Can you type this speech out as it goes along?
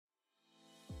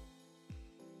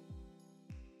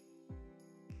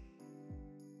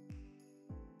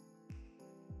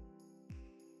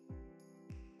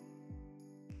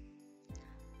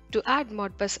To add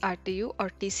Modbus RTU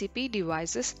or TCP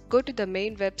devices, go to the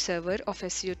main web server of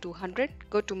SCU200,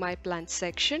 go to My Plans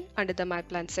section. Under the My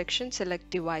Plans section, select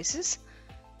Devices,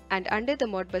 and under the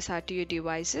Modbus RTU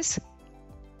devices,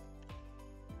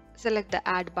 select the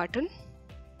Add button.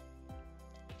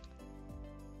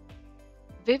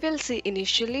 We will see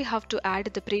initially how to add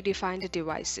the predefined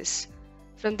devices.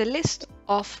 From the list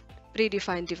of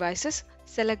predefined devices,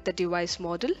 select the device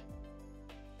model.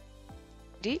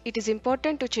 It is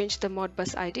important to change the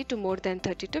Modbus ID to more than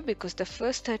 32 because the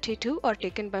first 32 are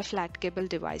taken by flat cable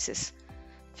devices.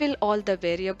 Fill all the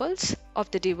variables of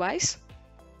the device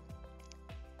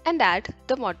and add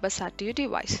the Modbus RTU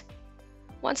device.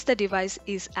 Once the device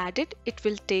is added, it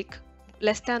will take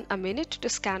less than a minute to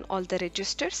scan all the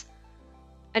registers.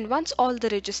 And once all the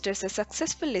registers are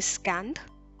successfully scanned,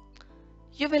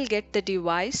 you will get the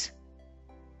device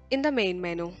in the main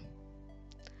menu.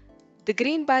 The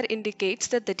green bar indicates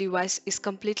that the device is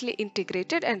completely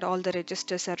integrated and all the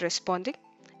registers are responding.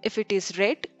 If it is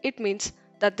red, it means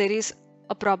that there is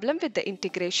a problem with the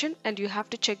integration and you have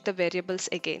to check the variables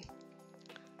again.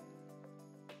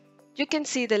 You can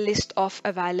see the list of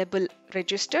available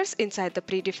registers inside the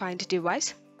predefined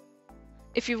device.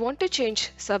 If you want to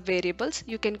change sub-variables,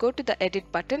 you can go to the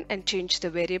Edit button and change the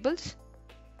variables.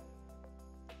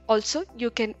 Also, you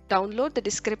can download the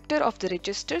descriptor of the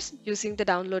registers using the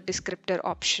Download Descriptor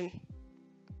option.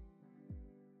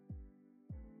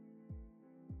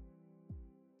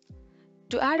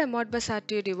 To add a Modbus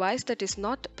RTU device that is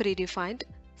not predefined,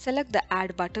 select the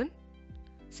Add button.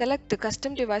 Select the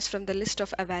custom device from the list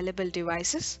of available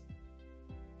devices.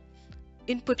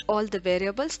 Input all the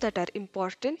variables that are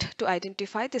important to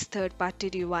identify this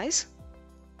third-party device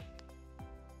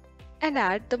and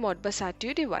add the Modbus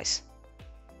RTU device.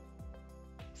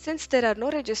 Since there are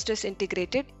no registers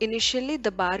integrated, initially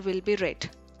the bar will be red.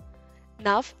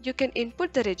 Now you can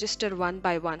input the register one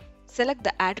by one. Select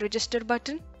the Add Register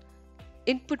button.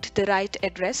 Input the right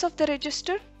address of the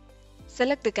register.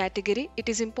 Select the category. It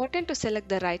is important to select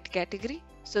the right category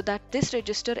so that this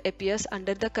register appears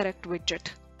under the correct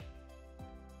widget.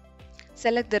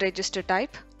 Select the register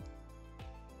type.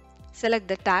 Select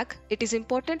the tag. It is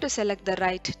important to select the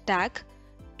right tag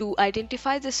to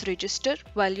identify this register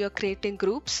while you are creating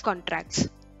groups contracts.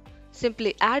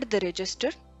 Simply add the register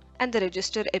and the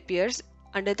register appears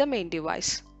under the main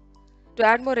device. To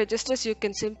add more registers, you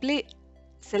can simply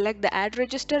select the Add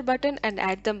Register button and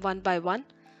add them one by one,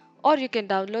 or you can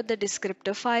download the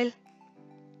descriptor file.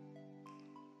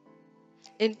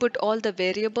 Input all the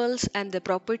variables and the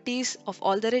properties of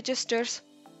all the registers.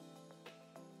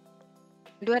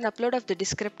 Do an upload of the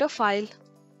descriptor file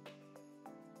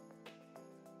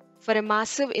for a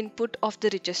massive input of the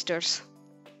registers.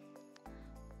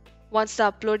 Once the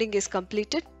uploading is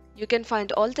completed, you can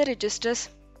find all the registers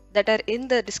that are in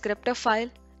the descriptor file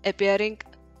appearing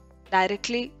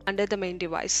directly under the main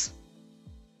device.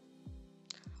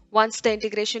 Once the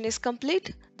integration is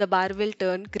complete, the bar will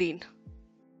turn green.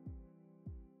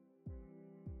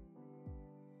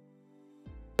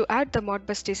 To add the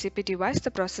Modbus TCP device, the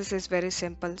process is very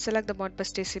simple. Select the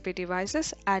Modbus TCP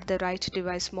devices, add the right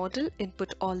device model,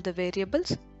 input all the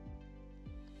variables,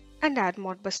 and add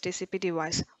Modbus TCP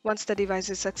device. Once the device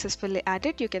is successfully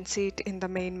added, you can see it in the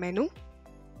main menu.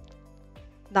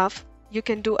 Now, you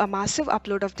can do a massive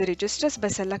upload of the registers by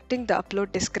selecting the Upload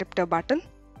Descriptor button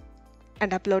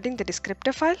and uploading the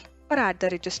descriptor file, or add the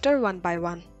register one by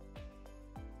one.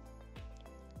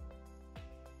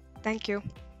 Thank you.